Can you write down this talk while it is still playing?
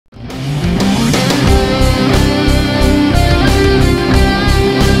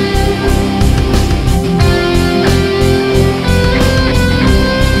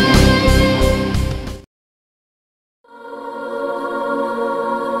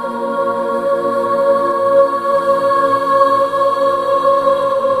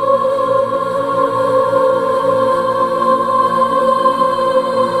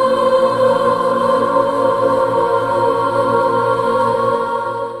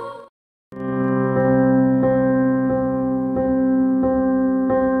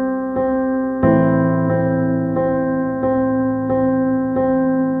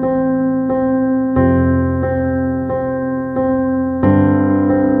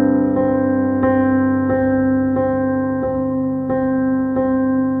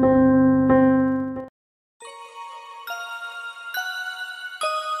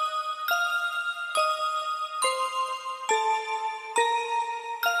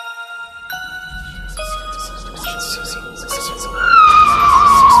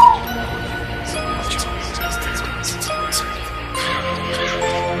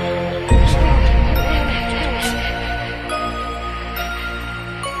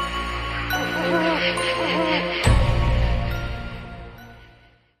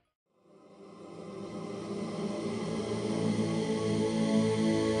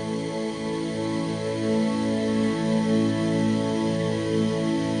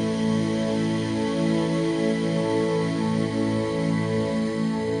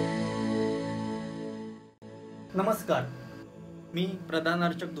नमस्कार, मी प्रधान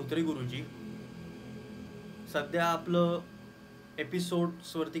अर्चक धोत्रे गुरुजी. सध्या आपलं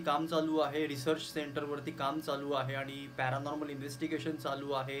एपिसोड्सवरती काम चालू आहे, रिसर्च सेंटरवरती काम चालू आहे आणि पॅरानॉर्मल इन्व्हेस्टिगेशन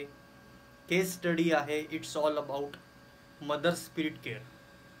चालू आहे. केस स्टडी आहे. It's all about mother spirit care.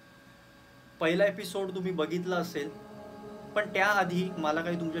 पहिला एपिसोड तुम्ही बघितला असेल, पण त्याआधी मला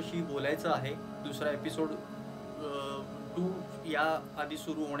काही तुमच्याशी बोलायचं आहे. दुसरा एपिसोड 2 या आधी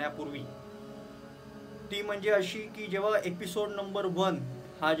सुरू होण्यापूर्वी ती म्हणजे अशी की जेव्हा एपिसोड नंबर 1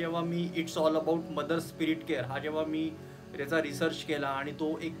 हा जेव्हा me it's all about mother spirit care हा जेव्हा मी त्याचा रिसर्च केला आणि तो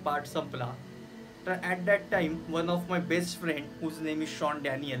एक पार्ट संपला, तर at that time one of my best friend whose name is Shawn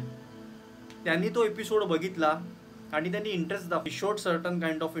Daniel, त्यांनी तो एपिसोड बघितला आणि त्यांनी इंटरेस्ट दाखवला, showed certain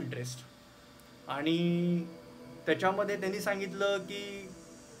kind of interest. आणि त्याच्यामध्ये त्यांनी सांगितलं की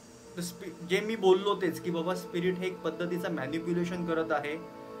जे मी बोललो तेच की बाबा स्पिरिट हे एक पद्धतीचं मॅनिप्युलेशन करत आहे.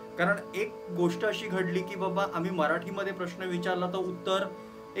 कारण एक गोष्ट अशी घडली की बाबा आम्ही मराठीमध्ये प्रश्न विचारला तर उत्तर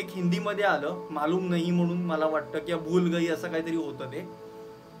एक हिंदीमध्ये आलं, मालूम नाही म्हणून मला वाटतं किंवा भूल गई असं काहीतरी होतं ते.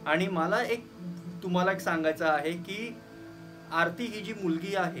 आणि मला तुम्हाला एक सांगायचं आहे की आरती ही जी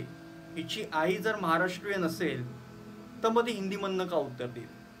मुलगी आहे हिची आई जर महाराष्ट्रीयन असेल तर मग ती हिंदीमधनं का उत्तर देईल.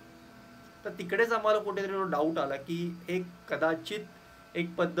 तर तिकडेच आम्हाला कुठेतरी डाऊट आला की हे कदाचित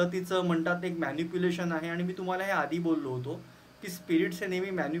एक पद्धतीचं म्हणतात एक मॅनिप्युलेशन आहे. आणि मी तुम्हाला हे आधी बोललो होतो की स्पिरिट्स हे नेहमी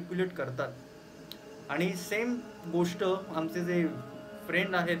मॅनिप्युलेट करतात. आणि सेम गोष्ट आमचे जे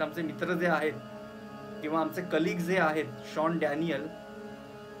फ्रेंड आहेत, आमचे मित्र जे आहेत किंवा आमचे कलिग जे आहेत, Shawn Daniel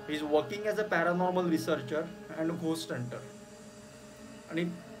is working as a paranormal researcher and ghost Hunter. आणि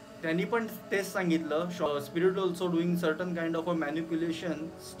त्यांनी पण तेच सांगितलं, spirit also doing certain kind of a manipulation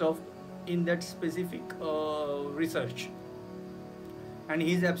stuff in that specific research. And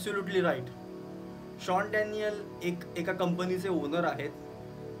he is absolutely right. Shawn Daniel एका कंपनीचे owner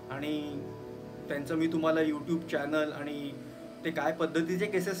आहेत आणि त्यांचं मी तुम्हाला यूट्यूब चॅनल आणि ते काय पद्धतीचे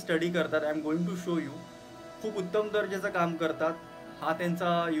केसेस स्टडी करतात I am going to show you. खूप उत्तम दर्जाचं काम करतात. हा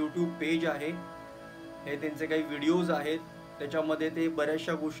त्यांचा यूट्यूब पेज आहे, हे त्यांचे काही व्हिडिओज आहेत, त्याच्यामध्ये ते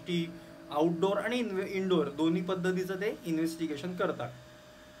बऱ्याचशा गोष्टी आउटडोअर आणि इनडोअर दोन्ही पद्धतीचं ते इन्व्हेस्टिगेशन करतात.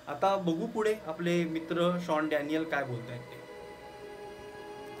 आता बघू पुढे आपले मित्र शॉन डॅनियल काय बोलत आहेत ते.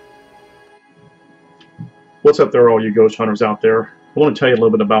 What's up there, all you ghost hunters out there? I want to tell you a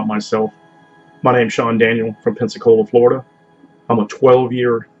little bit about myself. My name's Shawn Daniel from Pensacola, Florida. I'm a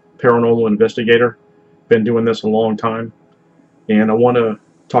 12-year paranormal investigator. Been doing this a long time. And I want to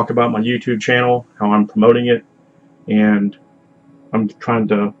talk about my YouTube channel, how I'm promoting it, and I'm trying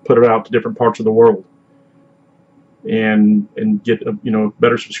to put it out to different parts of the world and get a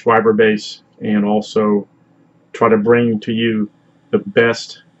better subscriber base, and also try to bring to you the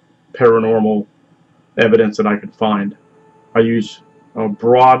best paranormal evidence that I could find. I use a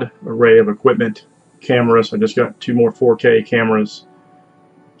broad array of equipment, cameras. I just got 2 more 4K cameras.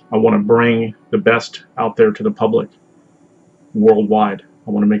 I want to bring the best out there to the public worldwide.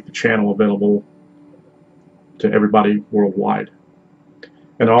 I want to make the channel available to everybody worldwide.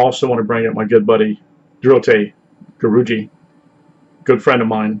 And I also want to bring up my good buddy Drote Guruji, good friend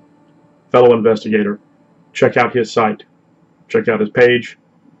of mine, fellow investigator. Check out his site. Check out his page.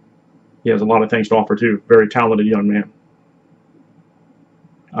 He has a lot of things to offer too. Very talented young man.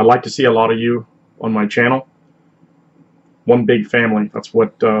 I'd like to see a lot of you on my channel. One big family. That's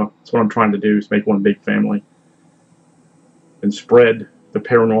what I'm trying to do, is make one big family and spread the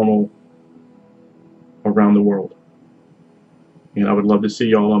paranormal around the world. And I would love to see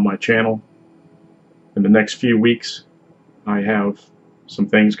y'all on my channel. In the next few weeks, I have some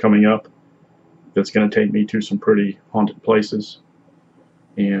things coming up that's going to take me to some pretty haunted places.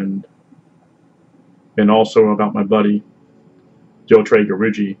 And also about my buddy Jotre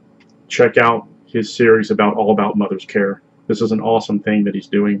Guruji. Check out his series all about mother's care. This is an awesome thing that he's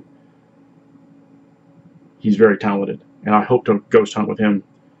doing. He's very talented, and I hope to ghost hunt with him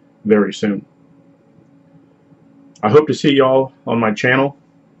very soon. I hope to see y'all on my channel,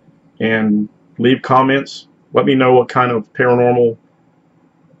 and leave comments. Let me know what kind of paranormal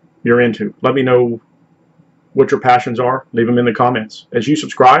you're into. Let me know what your passions are. Leave them in the comments. As you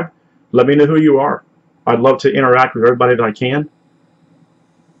subscribe, let me know who you are. I'd love to interact with everybody that I can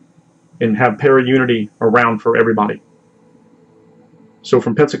and have para-unity around for everybody. So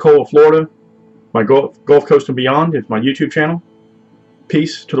from Pensacola, Florida, my Gulf Coast and beyond is my YouTube channel.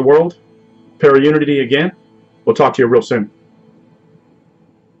 Peace to the world. Para-unity again. We'll talk to you real soon.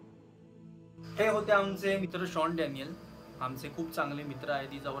 हे होते आमचे मित्र Shawn Daniel. आमचे खूप चांगले मित्र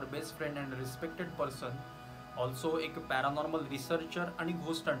आहेत. Is our best friend and respected person. Also एक पॅरानॉर्मल रिसर्चर आणि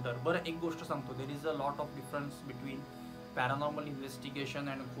घोस्ट हंटर. बरं, एक गोष्ट सांगतो, there is a lot of difference between paranormal investigation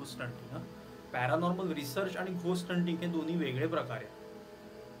and ghost hunting. Paranormal research आणि घोस्ट हंटिंग हे दोन्ही वेगळे प्रकार आहेत.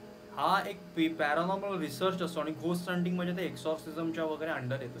 हा एक पॅरानॉर्मल रिसर्च असतो आणि घोस्ट हंटिंग म्हणजे ते एक्सॉर्सिझमच्या वगैरे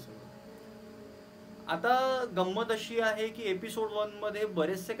अंडर येतं सगळं. आता गंमत अशी आहे की एपिसोड 1 मध्ये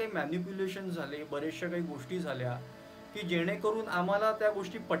बरेचसे काही मॅनिप्युलेशन झाले, बरेचशा काही गोष्टी झाल्या की जेणेकरून आम्हाला त्या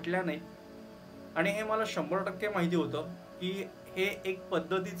गोष्टी पटल्या नाहीत. आणि हे मला 100% माहिती होतं की हे एक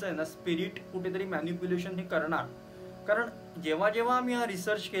पद्धतीचं आहे ना, स्पिरिट कुठेतरी मॅनिप्युलेशन हे करणार. कारण जेव्हा जेव्हा आम्ही हा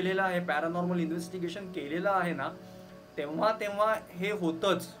रिसर्च केलेला आहे, पॅरानॉर्मल इन्व्हेस्टिगेशन केलेलं आहे ना, तेव्हा तेव्हा हे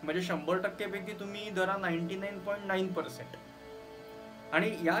होतंच. म्हणजे 100% पैकी तुम्ही धरा 99.9%.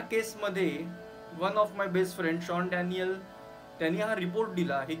 आणि या केसमध्ये one of my best friend Shawn Daniel, त्यांनी हा रिपोर्ट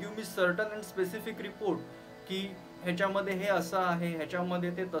दिला. हे give me certain and specific report की ह्याच्यामध्ये हे असं आहे, ह्याच्यामध्ये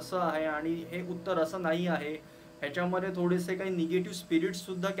ते तसं आहे आणि हे उत्तर असं नाही आहे. ह्याच्यामध्ये थोडेसे काही निगेटिव्ह स्पिरिट्स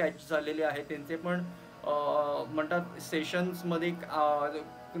सुद्धा कॅच झालेले आहेत. त्यांचे पण म्हणतात सेशन्समध्ये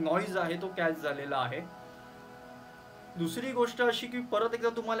नॉईज आहे तो कॅच झालेला आहे. दुसरी गोष्ट अशी की परत एकदा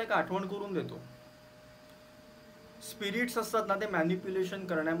तुम्हाला एक आठवण करून देतो, स्पिरिट्स असतात ना, ते मॅनिप्युलेशन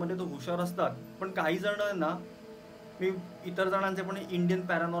करण्यामध्ये तो हुशार असतात. पण काही जण ना, मी इतर जणांचे पण इंडियन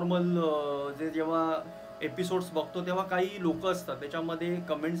पॅरानॉर्मल जे जेव्हा एपिसोड्स बघतो तेव्हा काही लोक असतात त्याच्यामध्ये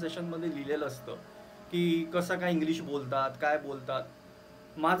कमेंट सेशनमध्ये लिहिलेलं असतं की कसं काय इंग्लिश बोलतात, काय बोलतात.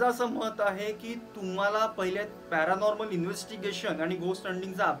 माझं असं मत आहे की तुम्हाला पहिले पॅरानॉर्मल इन्व्हेस्टिगेशन आणि घोस्ट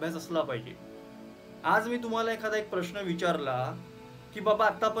हंटिंगचा अभ्यास असला पाहिजे. आज मी तुम्हाला एखादा एक प्रश्न विचारला की बाबा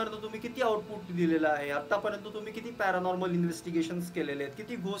आतापर्यंत तुम्ही किती आउटपुट दिलेलं आहे, आतापर्यंत तुम्ही किती पॅरानॉर्मल इन्व्हेस्टिगेशन्स केलेले आहेत,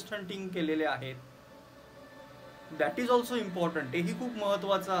 किती घोस्ट हंटिंग केलेले आहेत, दॅट इज ऑल्सो इम्पॉर्टंट. हेही खूप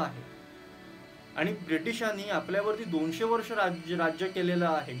महत्त्वाचं आहे. आणि ब्रिटिशांनी आपल्यावरती 200 वर्ष राज्य केलेलं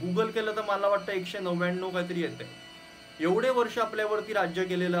आहे. गुगल केलं तर मला वाटतं 199 काहीतरी येते. एवढे वर्ष आपल्यावरती राज्य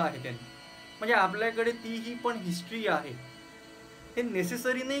केलेलं आहे त्यांनी. म्हणजे आपल्याकडे तीही पण हिस्ट्री आहे. हे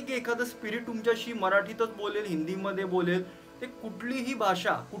नेसेसरी नाही की एखादं स्पिरिट तुमच्याशी मराठीतच बोलेल, हिंदीमध्ये बोलेल. ते कुठलीही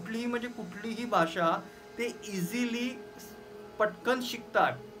भाषा, कुठलीही म्हणजे कुठलीही भाषा ते इझिली पटकन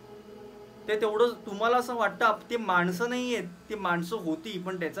शिकतात. ते तेवढं तुम्हाला असं वाटतं ते माणसं नाही आहेत, ते माणसं होती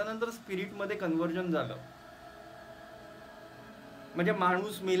पण त्याच्यानंतर स्पिरिटमध्ये कन्व्हर्जन झालं. म्हणजे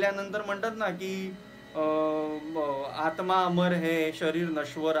माणूस मेल्यानंतर म्हणतात ना की आत्मा अमर है, शरीर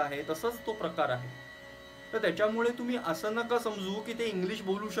नश्वर आहे, तसंच तो प्रकार आहे. तर त्याच्यामुळे तुम्ही असं नका समजू की ते इंग्लिश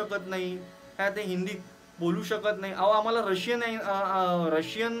बोलू शकत नाही, ते हिंदी बोलू शकत नाही. अहो आम्हाला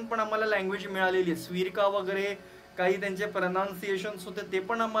रशियन पण आम्हाला लँग्वेज मिळालेली आहे. स्वीरका वगैरे काही त्यांचे प्रोनाउन्सिएशन्स होते ते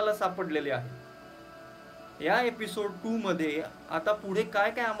पण आम्हाला सापडलेले आहे. या एपिसोड 2 मध्ये आता पुढे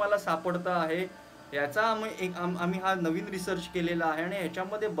काय काय आम्हाला सापडतं आहे याचा आम्ही हा नवीन रिसर्च केलेला आहे आणि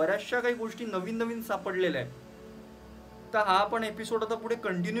ह्याच्यामध्ये बऱ्याचशा काही गोष्टी नवीन नवीन सापडलेल्या आहेत. तर हा पण एपिसोड आता पुढे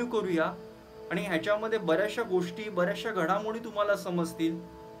कंटिन्यू करूया आणि ह्याच्यामध्ये बऱ्याचशा गोष्टी, बऱ्याचशा घडामोडी तुम्हाला समजतील.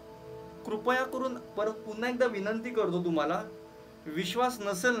 कृपया करून परत पुन्हा एकदा विनंती करतो तुम्हाला, विश्वास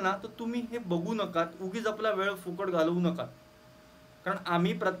नसेल ना तर तुम्ही हे बघू नका, उगीच आपला वेळ फुकट घालवू नका. कारण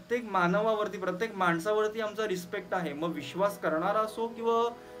आम्ही प्रत्येक मानवावरती, प्रत्येक माणसावरती आमचा रिस्पेक्ट आहे. मग विश्वास करणारा असो किंवा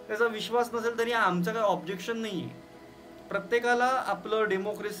त्याचा विश्वास नसेल तरी आमचं काही ऑब्जेक्शन नाही आहे. प्रत्येकाला आपलं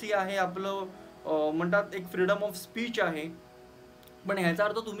डेमोक्रेसी आहे, आपलं म्हणतात एक फ्रीडम ऑफ स्पीच आहे. पण ह्याचा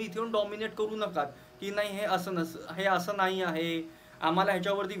अर्थ तुम्ही इथे येऊन डॉमिनेट करू नका की नाही हे असं नाही आहे, आम्हाला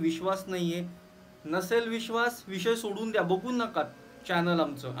ह्याच्यावरती विश्वास नाही आहे. नसेल विश्वास, विषय सोडून द्या, बघू नका चॅनल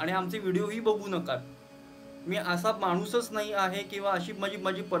आमचं आणि आमचे व्हिडिओही बघू नका. मी असा माणूसच नाही आहे किंवा अशी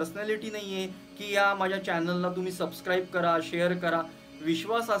माझी पर्सनॅलिटी नाही आहे की या माझ्या चॅनलला तुम्ही सबस्क्राईब करा, शेअर करा.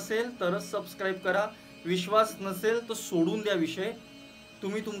 विश्वास असेल तरच सबस्क्राईब करा, विश्वास नसेल तर सोडून द्या विषय.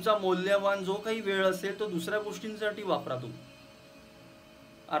 तुम्ही तुमचा मौल्यवान जो काही वेळ असेल तो दुसऱ्या गोष्टींसाठी वापरा तुम्ही.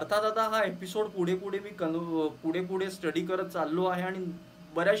 अर्थात आता हा एपिसोड पुढे पुढे स्टडी करत चाललो आहे आणि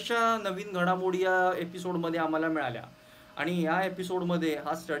बऱ्याचशा नवीन घडामोडी या एपिसोडमध्ये आम्हाला मिळाल्या. आणि या एपिसोडमध्ये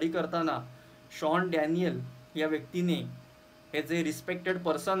हा स्टडी करताना शॉन डॅनियल या व्यक्तीने, हे जे रिस्पेक्टेड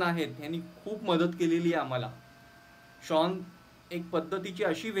पर्सन आहेत, यांनी खूप मदत केलेली आहे आम्हाला. शॉन एक पद्धतीची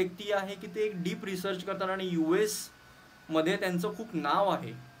अशी व्यक्ती आहे की ते एक डीप रिसर्च करतात आणि US मध्ये त्यांचं खूप नाव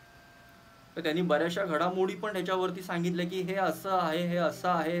आहे. तर त्यांनी बऱ्याचशा घडामोडी पण त्याच्यावरती सांगितल्या की हे असं आहे, हे असं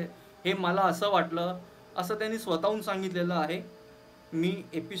आहे, हे मला असं वाटलं, असं त्यांनी स्वतःहून सांगितलेलं आहे. मी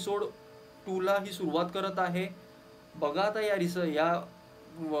एपिसोड 2ला ही सुरुवात करत आहे. बघा आता या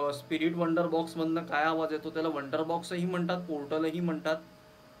स्पिरिट वंडर बॉक्समधनं काय आवाज येतो. त्याला वंडर बॉक्सही म्हणतात, पोर्टलही म्हणतात.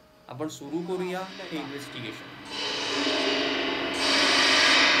 आपण सुरू करूया हे इन्व्हेस्टिगेशन.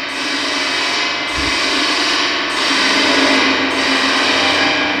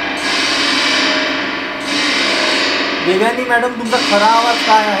 देव्यानी मॅडम तुमचा खरा आवाज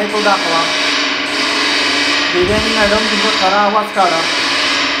काय आहे तो दाखवा. देव्यानी मॅडम तुमचा खरा आवाज काढा.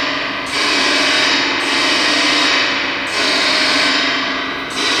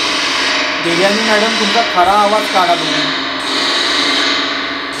 देवयानी मॅडम तुमचा खरा आवाज काढा तुम्ही.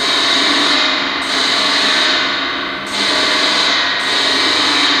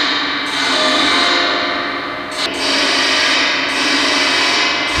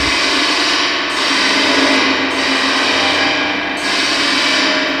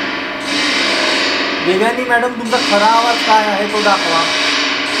 देवयानी मॅडम तुमचा खरा आवाज काय आहे तो दाखवा.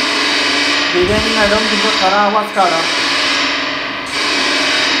 देवयानी मॅडम तुमचा खरा आवाज काढा.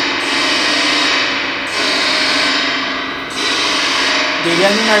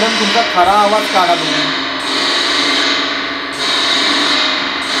 देवयानी मॅडम तुमचा खरा आवाज काढा तुम्ही.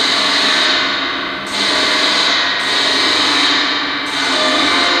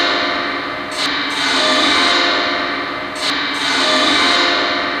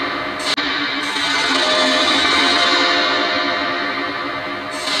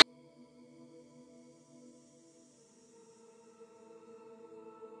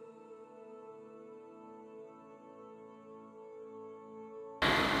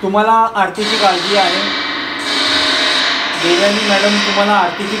 तुम्हाला आरतीची काळजी आहे. देवयानी मॅडम तुम्हाला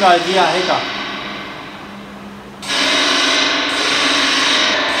आरतीची काळजी आहे का.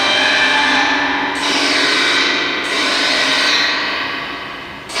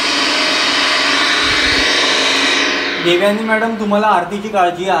 देवयानी मॅडम तुम्हाला आरतीची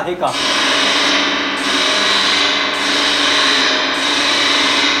काळजी आहे का.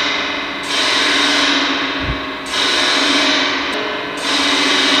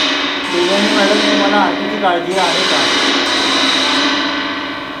 देवयानी मॅडम तुम्हाला आरतीची काळजी आहे का.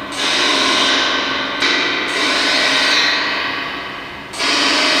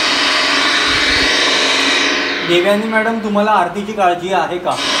 देवयानी मॅडम तुम्हाला आरतीची काळजी आहे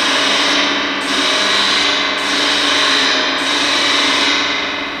का.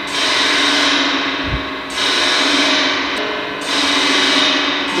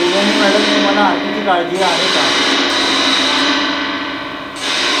 देवयानी मॅडम तुम्हाला आरतीची काळजी आहे का.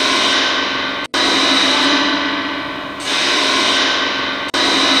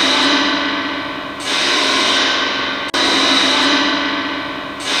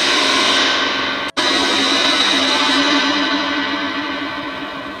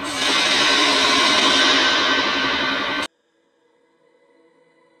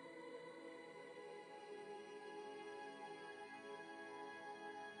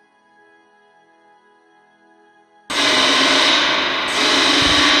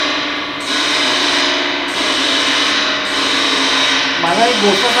 मला एक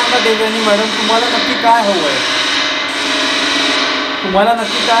गोष्ट सांगा देवयानी मॅडम, तुम्हाला नक्की काय हवं आहे. तुम्हाला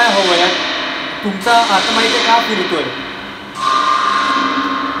नक्की काय हवं आहे. तुमचा आत्मा इथे का फिरतोय.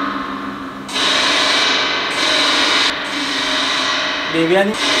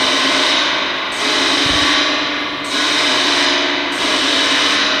 देवयानी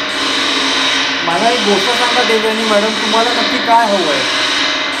मला एक गोष्ट सांगा देवयानी मॅडम, तुम्हाला नक्की काय हवं आहे.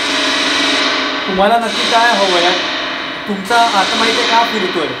 तुम्हाला नक्की काय हवं आहे. तुमचा आत्मा इथे का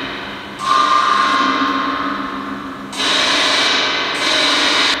फिरतोय.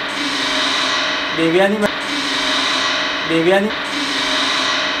 देवयानी देवयानी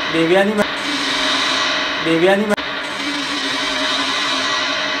देवयानी देवयानी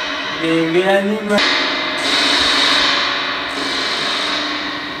देवयानी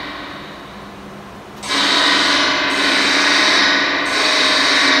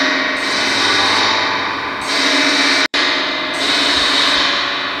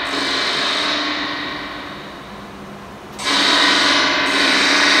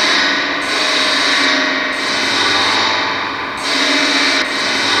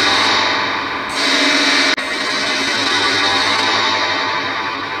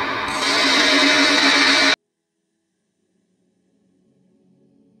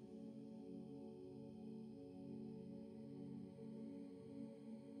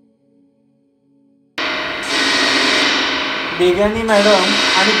देवयानी मॅडम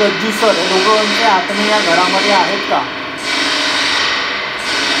आणि गज्जू सर हे दोघांचे आत्मे या घरामध्ये आहेत का.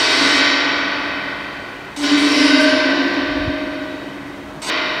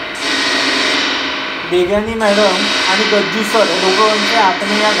 देवयानी मॅडम आणि गज्जू सर हे दोघांचे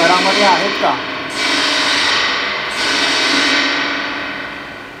आत्मे या घरामध्ये आहेत का.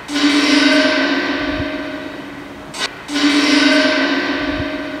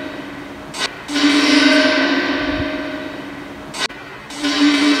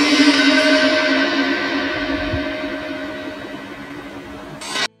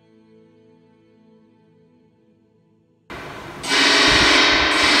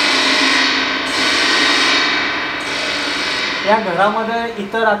 या घरामध्ये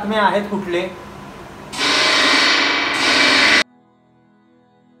इतर आत्मे आहेत कुठले.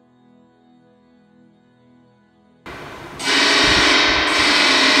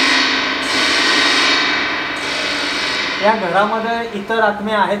 या घरामध्ये इतर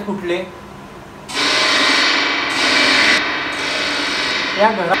आत्मे आहेत कुठले? या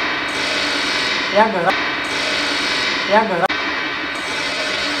घरा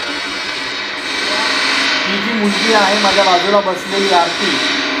ही जी मुलगी आहे माझ्या बाजूला बसलेली आरती,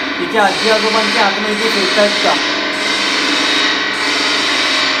 तिच्या आजी आजोबांची आत्मे इथे फिरतायत का?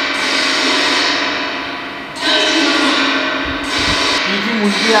 ही जी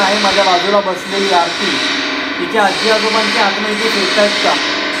मुलगी आहे माझ्या बाजूला बसलेली आरती, तिच्या आजी आजोबांची आत्मे इथे फिरतायत का?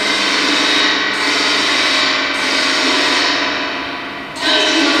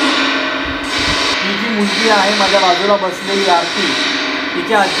 ही जी मुलगी आहे माझ्या बाजूला बसलेली आरती,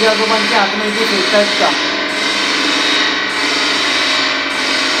 तिच्या आजी आजोबांची आत्मे इथे फिरतायत का?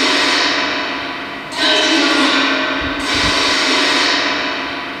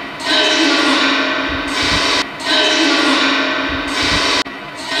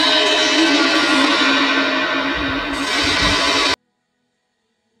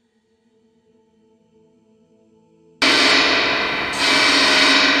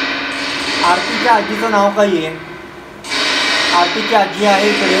 आरतीच्या आजीचं नाव काय आहे? आरतीची आजी आहे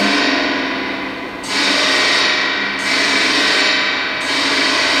इकडे.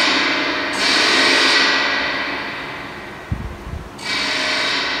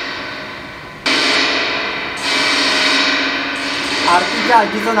 आरतीच्या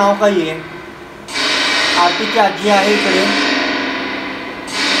आजीचं नाव काय आहे? आरतीची आजी आहे इकडे.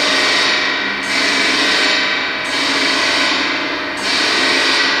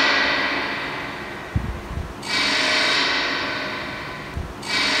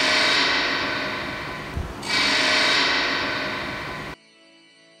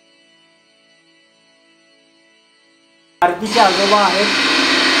 आरतीचे आजोबा आहेत.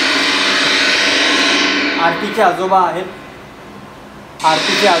 आरतीचे आजोबा आहेत.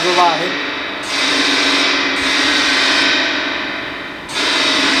 आरतीचे आजोबा आहेत.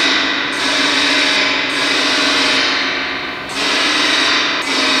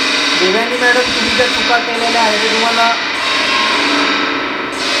 देवयानी मॅडम, तुम्ही ज्या चुका केलेल्या आहेत ते तुम्हाला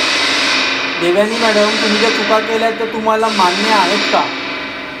देवयानी मॅडम तुम्ही ज्या चुका केल्या आहेत त्या तुम्हाला मान्य आहेत का?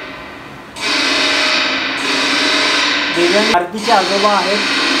 देवयानी, आरतीचे आजोबा आहेत.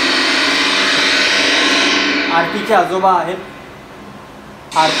 आरतीचे आजोबा आहेत.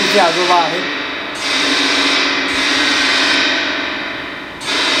 आरतीचे आजोबा आहेत.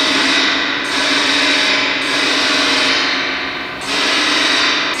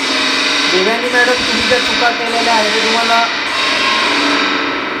 देवयानी मॅडम, तुम्ही ज्या चुका केलेल्या आहेत ते तुम्हाला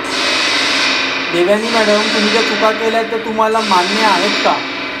देवयानी मॅडम तुम्ही ज्या चुका केल्या आहेत त्या तुम्हाला मान्य आहेत का?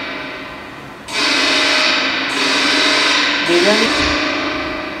 देवयानी,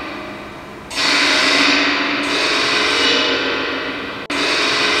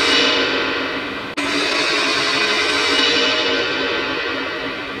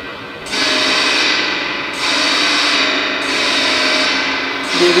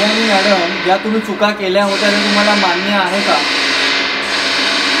 देवयानी मॅडम, ज्या तुम्ही चुका केल्या होत्या त्या तुम्हाला मान्य आहे का?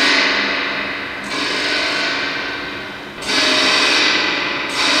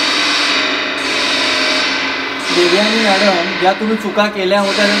 देवयानी मॅडम, ज्या तुम्ही चुका केल्या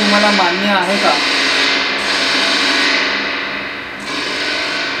होत्या त्या तुम्हाला मान्य आहे का?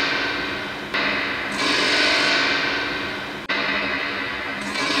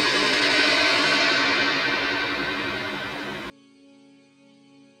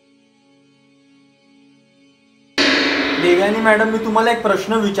 देवयानी मॅडम, मी तुम्हाला एक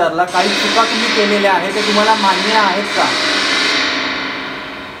प्रश्न विचारला. काही चुका तुम्ही केलेल्या आहेत ते तुम्हाला मान्य आहेत का?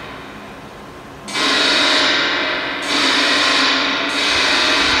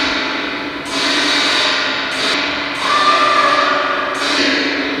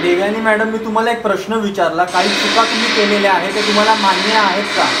 देवयानी मॅडम, मी तुम्हाला एक प्रश्न विचारला. काही चुका तुम्ही केलेल्या आहेत ते तुम्हाला मान्य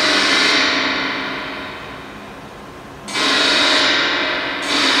आहेत का?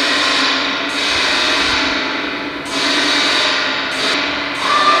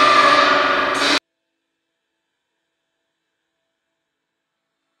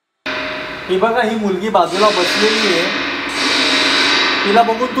 ही बघा, ही मुलगी बाजूला बसलेली आहे. तिला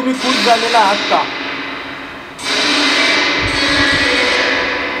बघून तुम्ही खुश झालेला आहात का?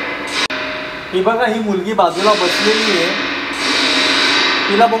 ही बघा, ही मुलगी बाजूला बसलेली आहे.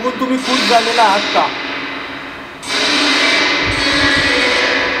 तिला बघून तुम्ही खुश झालेला आहात का?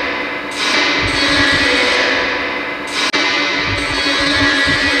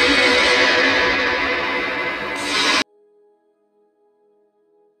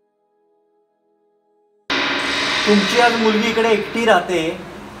 तुमची आज मुलगी इकडे एकटी राहते,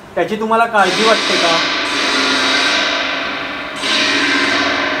 त्याची तुम्हाला काळजी वाटते का?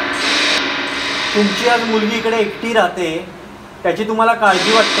 तुमची आज मुलगी इकडे एकटी राहते, त्याची तुम्हाला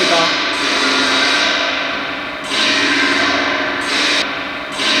काळजी वाटते का?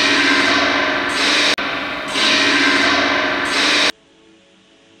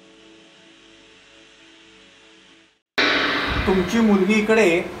 तुमची मुलगी इकडे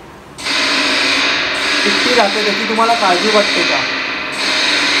एकटी राहते, त्याची तुम्हाला काळजी वाटते का?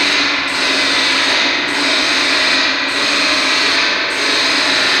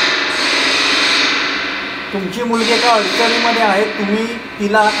 तुमची मुलगी एका अडचणीमध्ये आहे, तुम्ही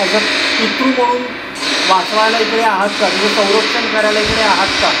तिला ॲज अ पितृ म्हणून वाचवायला इकडे आहात का? तिचं संरक्षण करायला इकडे आहात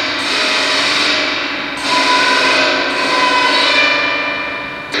का?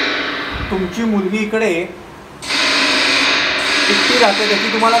 तुमची मुलगी इकडे एकटी राहते,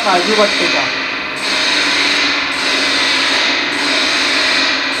 त्याची तुम्हाला काळजी वाटते का?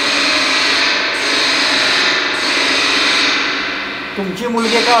 तुमची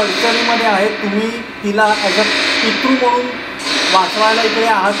मुलगी एका अडचणीमध्ये आहे, तुम्ही तिला ॲज अ पितृ म्हणून वाचवायला इकडे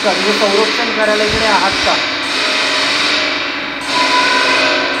आहात का? तिचं संरक्षण करायला इकडे आहात का?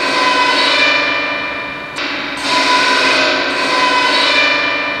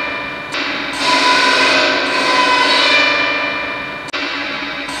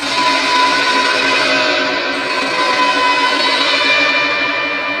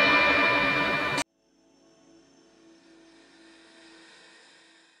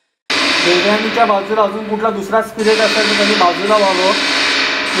 देवयानीच्या बाजूला अजून कुठला दुसरा स्पिरिट असेल तर त्यांनी बाजूला व्हावं.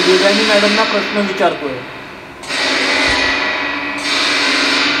 मी देवयानी मॅडमना प्रश्न विचारतोय.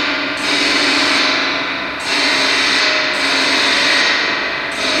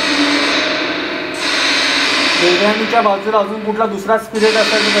 देवयानीच्या बाजूला अजून कुठला दुसरा स्पिरिट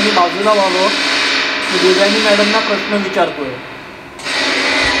असेल तर त्यांनी बाजूला व्हावं. मी देवयानी मॅडमना प्रश्न विचारतोय.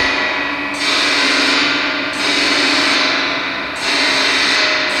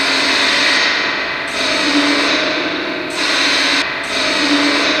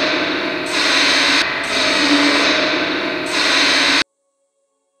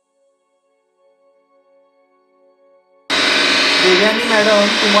 देवयानी मॅडम,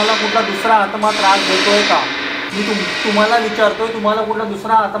 तुम्हाला कुठला दुसरा आत्मा त्रास देतोय का? मी तुम्हाला विचारतोय, तुम्हाला कुठला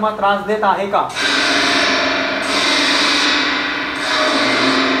दुसरा आत्मा त्रास देत आहे का?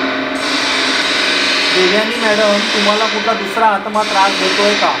 देवयानी मॅडम, तुम्हाला कुठला दुसरा आत्मा त्रास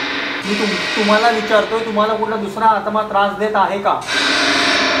देतोय का? मी तुम्हाला विचारतोय, तुम्हाला कुठला दुसरा आत्मा त्रास देत आहे का?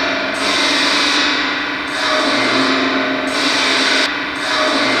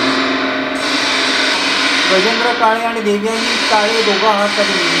 गजेंद्र काळे आणि देवयानी काळे दोघं आहात का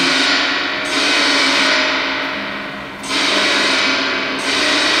तुम्ही?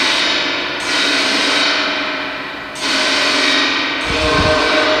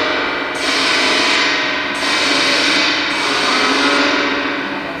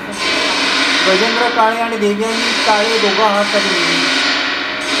 गजेंद्र काळे आणि देवयानी काळे दोघं आहात का तुम्ही?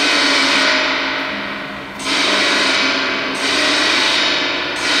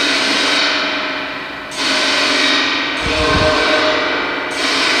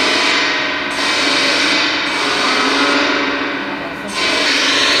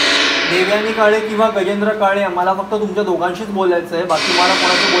 देवयानी काळे किंवा गजेंद्र काळे, मला फक्त तुमच्या दोघांशीच बोलायचं आहे, बाकी मला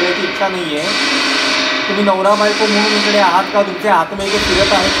कोणाशी बोलायची इच्छा नाही आहे. तुम्ही नवरा बायको म्हणून इकडे आहात का? तुमचे आत्मेके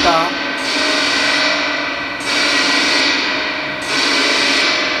फिरत आहेत का?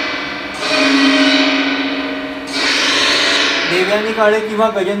 देवयानी काळे किंवा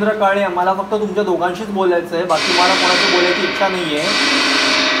गजेंद्र काळे, मला फक्त तुमच्या दोघांशीच बोलायचं आहे, बाकी मला कोणाशी बोलायची इच्छा नाही आहे.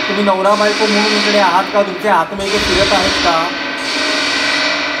 तुम्ही नवरा बायको म्हणून इकडे आहात का? तुमचे आत्मेके फिरत आहेत का?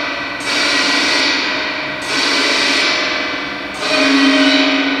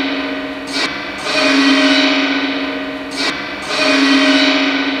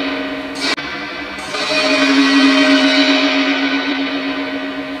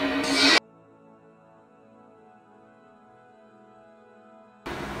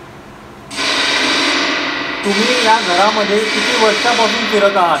 तुम्ही या घरामध्ये किती वर्षापासून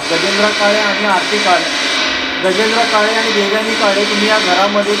फिरत आहात? गजेंद्र काळे आणि आरती काळे, गजेंद्र काळे आणि देवयानी काळे, तुम्ही या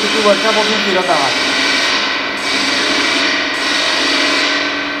घरामध्ये किती वर्षापासून फिरत आहात?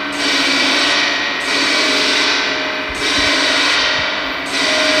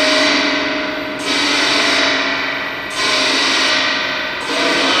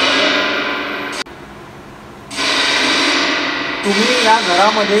 तुम्ही या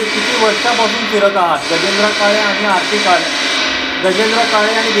घरामध्ये किती वर्षापासून फिरत आहात? गजेंद्र काळे आणि आरती काळे, गजेंद्र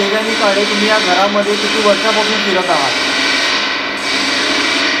काळे आणि देवयानी काळे, तुम्ही या घरामध्ये किती वर्षापासून फिरत आहात?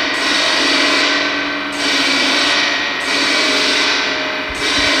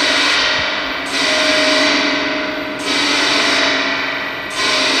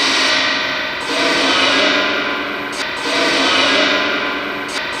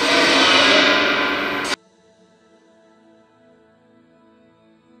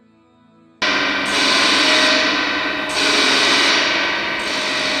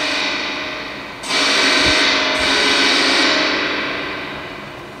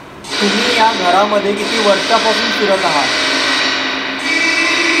 तुम्ही या घरामध्ये किती वर्षापासून फिरत आहात?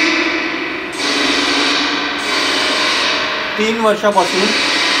 3 वर्षापासून.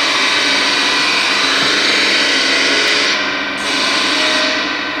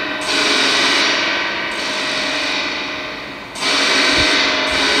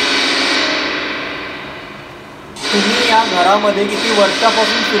 तुम्ही या घरामध्ये किती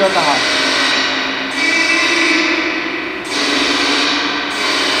वर्षापासून फिरत आहात?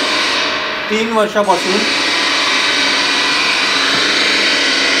 3 वर्षापासून.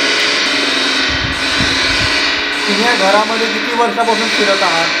 तुम्ही या घरामध्ये किती वर्षापासून फिरत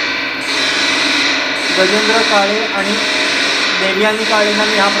आहात? गजेंद्र काळे आणि देवयानी काळेंना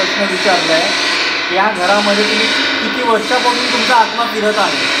मी हा प्रश्न विचारला आहे. या घरामध्ये तुम्ही किती वर्षापासून तुमचा आत्मा फिरत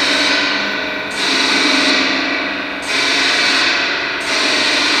आहे?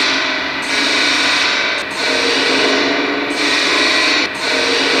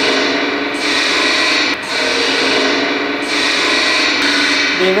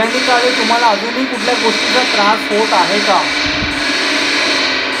 देवयानी काळे, तुम्हाला अजूनही कुठल्या गोष्टीचा त्रास होत आहे का?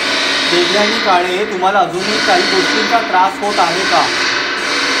 देवयानी काळे, तुम्हाला अजूनही काही गोष्टींचा त्रास होत आहे का?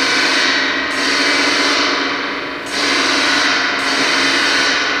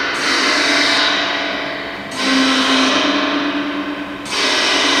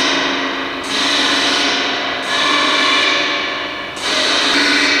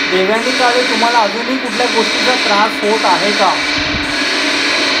 देवयानी काळे, तुम्हाला अजूनही कुठल्या गोष्टीचा त्रास होत आहे का?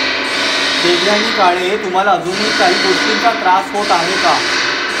 देवयानी काळे, तुम्हाला अजूनही काही गोष्टींचा त्रास होत आहे का?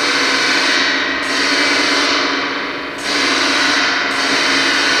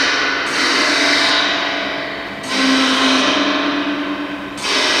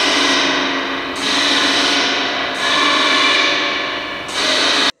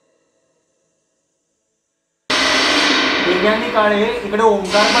 देवयानी काळे, इकडे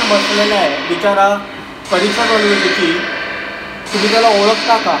ओंकार पण बसलेला आहे, बिचारा परीक्षा चालू आहे त्याची. तुम्ही त्याला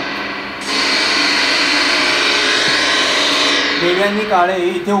ओळखता का? देवयानी काळे,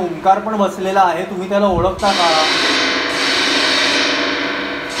 इथे ओंकार पण बसलेला आहे, तुम्ही त्याला ओळखता का?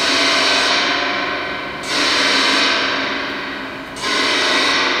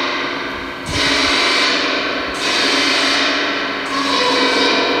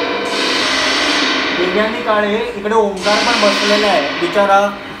 देवयानी काळे, इकडे ओंकार पण बसलेला आहे, बिचारा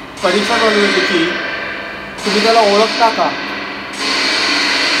परीक्षा चालू आहे त्याची. तुम्ही त्याला ओळखता का?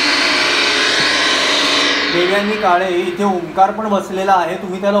 देवयानी काळे, इथे ओंकार पण बसलेला आहे,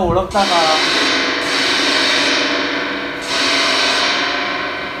 तुम्ही त्याला ओळखता का?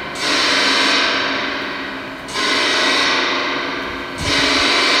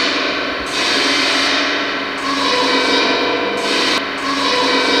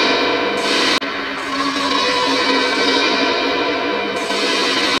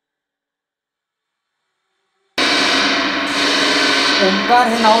 ओंकार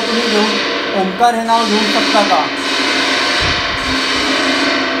हे नाव तुम्ही ओंकार हे नाव घेऊ शकता का?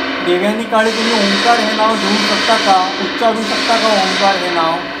 देवयानी काळे, तुम्ही ओंकार हे नाव घेऊ शकता का? उच्चारू शकता का ओंकार हे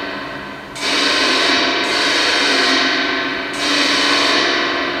नाव?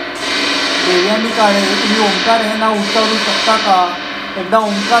 देवयानी काळे, तुम्ही ओंकार हे नाव उच्चारू शकता का? एकदा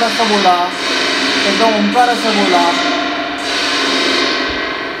ओंकार असं बोला, एकदा ओंकार असं बोला,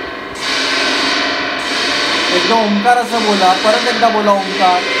 एकदा ओंकार असं बोला, परत एकदा बोला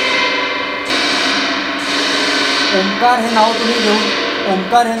ओंकार. ओंकार हे नाव तुम्ही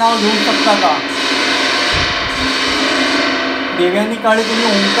ओंकार हे नाव घेऊ शकता का? देवयानी काळे, तुम्ही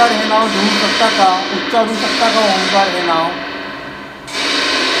ओंकार हे नाव घेऊ शकता का? उच्चारू शकता का ओंकार हे नाव?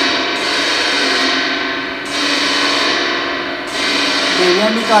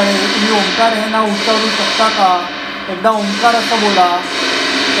 देवयानी काळे, तुम्ही ओंकार हे नाव उच्चारू शकता का? एकदा ओंकार असं बोला,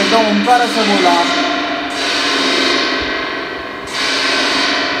 एकदा ओंकार असं बोला,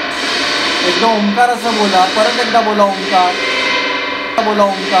 एकदा ओंकार असं बोला, परत एकदा बोला ओंकार. बोला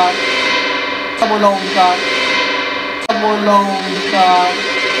ओंकार, बोला ओंकार, बोला ओंकार.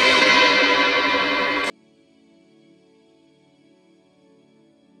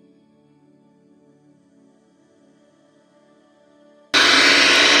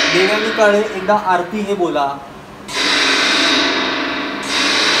 देवयानी काळे, एकदा आरती हे बोला.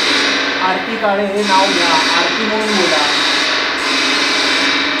 आरती काळे हे नाव घ्या, आरती म्हणून बोला.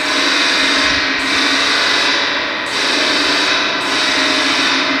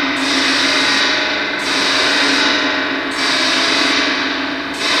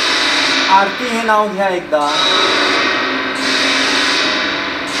 आरती हे नाव घ्या एकदा.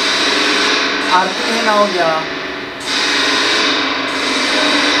 आरती हे नाव घ्या.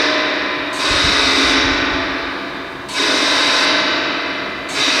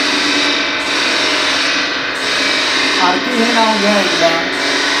 घ्या एकदा.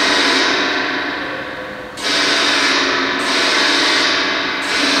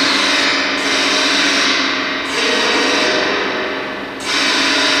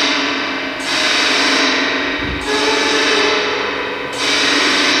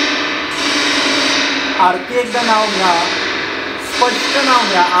 आरती एकदा नाव घ्या, स्पष्ट नाव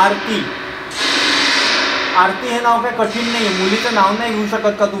घ्या. आरती. आरती हे नाव काय कठीण नाही, मुलीचं नाव नाही घेऊ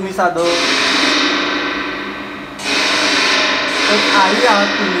शकत का तुम्ही साधं? एक आई आहात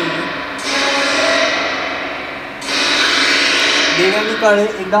तुम्ही. देवयानी काळे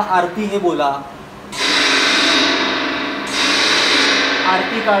एकदा आरती हे बोला.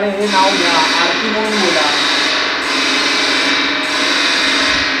 आरती काळे हे नाव घ्या, आरती म्हणून बोला.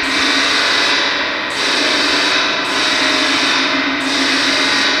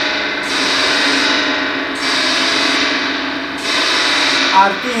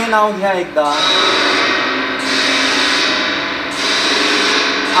 आरती हे नाव घ्या एकदा.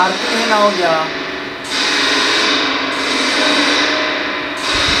 आरती हे नाव घ्या.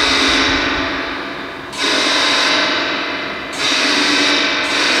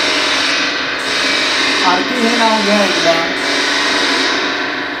 आरती हे नाव घ्या एकदा.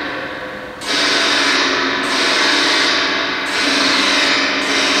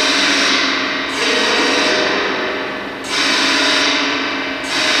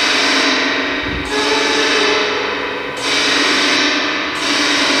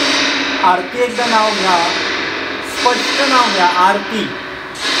 आरती एकदा नाव घ्या, स्पष्ट नाव घ्या. आरती.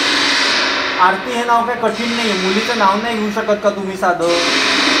 आरती हे नाव काय कठीण नाही, मुलीचं नाव नाही घेऊ शकत का तुम्ही साधं?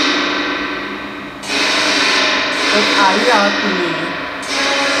 एक आई आहात तुम्ही.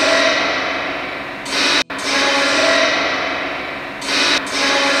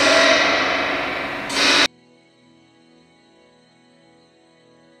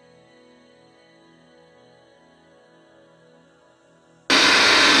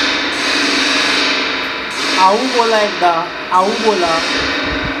 आऊ बोला एकदा. आऊ बोला.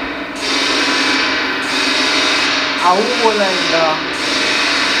 आऊ बोला एकदा.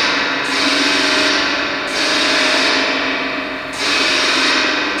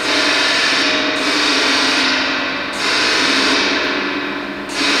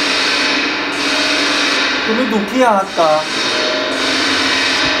 तुम्ही दुःखी आहात का?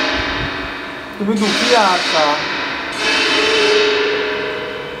 तुम्ही दुःखी आहात का?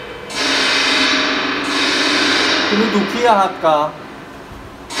 तुम्ही दुःखी आहात का?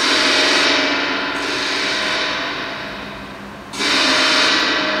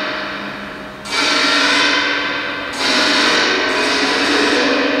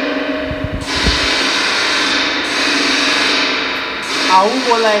 आऊ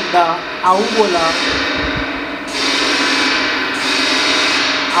बोला एकदा. आऊ बोला.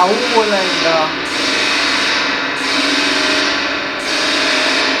 आऊ बोला एकदा.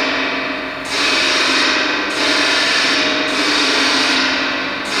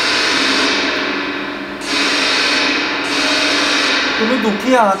 तुम्ही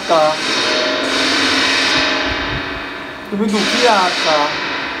दुःखी आहात का? तुम्ही दुःखी आहात का?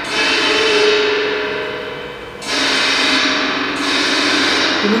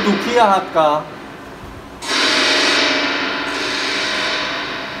 तुम्ही दुःखी आहात का?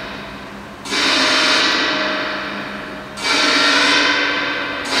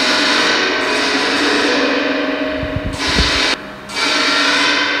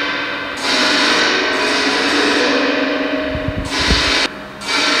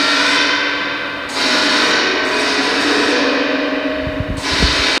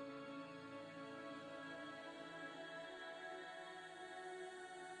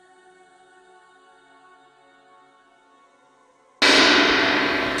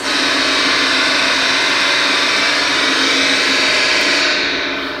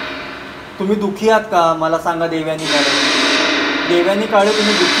 तुम्ही दुःखी आहात का? मला सांगा देवयानी काळे. देवयानी काळे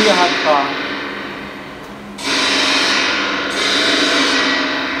तुम्ही दुःखी आहात का?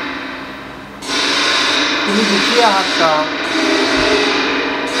 तुम्ही दुःखी आहात का?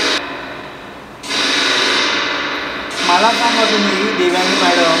 मला सांगा तुम्ही देवयानी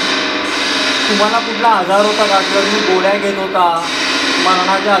मॅडम, तुम्हाला कुठला आजार होता का? किंवा तुम्ही गोळ्या घेत होता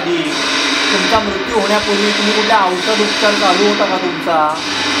मरणाच्या आधी? तुमचा मृत्यू होण्यापूर्वी तुम्ही कुठल्या औषध उपचार चालू होता का तुमचा?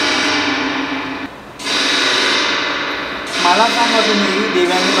 मला सांगा तुम्ही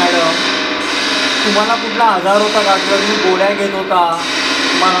देवयानी मॅडम, तुम्हाला कुठला आजार होता का? किंवा तुम्ही गोळ्या घेत होता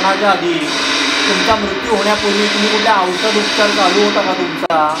मरणाच्या आधी? तुमचा मृत्यू होण्यापूर्वी तुम्ही कुठल्या औषध उपचार चालू होता का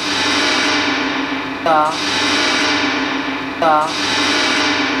तुमचा?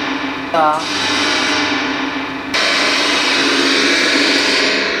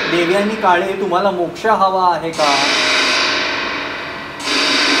 देवयानी काळे, तुम्हाला मोक्ष हवा आहे का?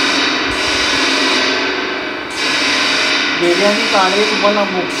 देवी आणि काळे तुम्हाला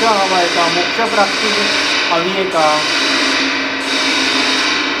मोक्ष हवा आहे का? मोक्ष प्राप्ती हवी आहे का?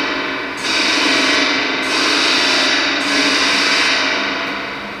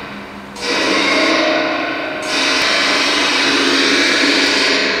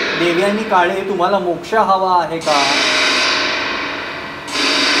 देवी आणि काळे तुम्हाला मोक्ष हवा आहे का?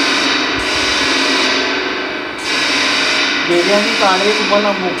 देवी आणि काळे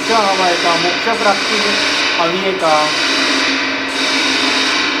तुम्हाला मोक्ष हवा आहे का? मोक्ष प्राप्ती हवी आहे का?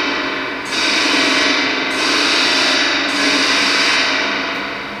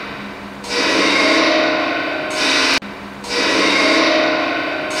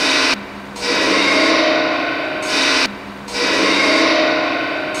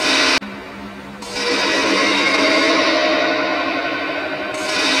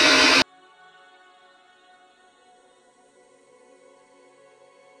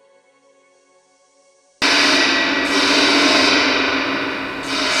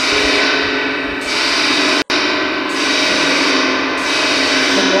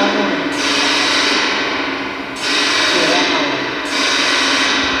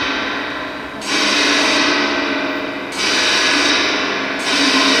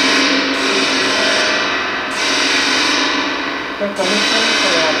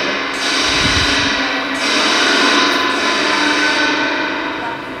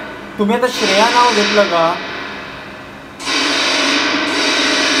 तुम्ही आता श्रेया नाव घेतलं का?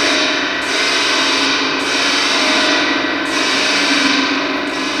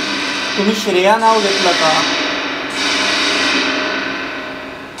 तुम्ही श्रेया नाव घेतलं का?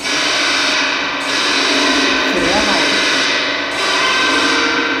 श्रेया नाव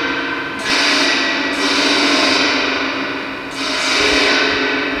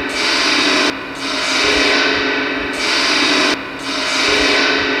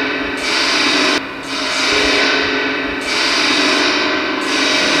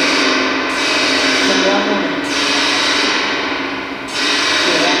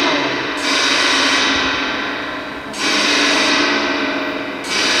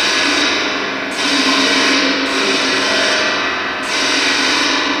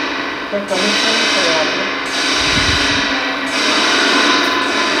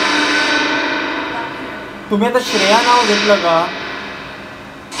तुम्ही आता श्रेया नाव घेतलं का?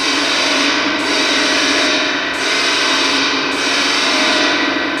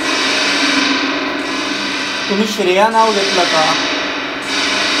 तुम्ही श्रेया नाव घेतलं का?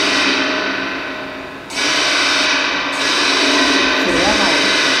 श्रेया नाव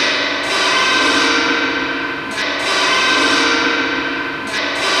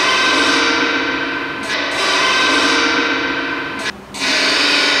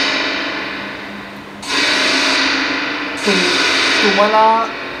तुम्हाला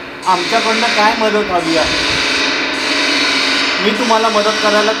आमच्याकडनं काय मदत हवी आहे? मी तुम्हाला मदत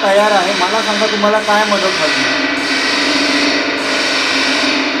करायला तयार आहे. मला सांगा तुम्हाला काय मदत हवी?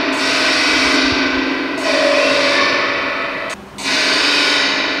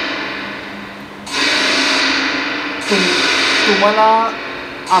 तुम्हाला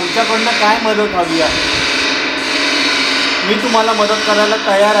आमच्याकडनं काय मदत हवी आहे? मी तुम्हाला मदत करायला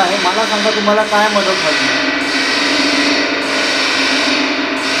तयार आहे. मला सांगा तुम्हाला काय मदत हवी?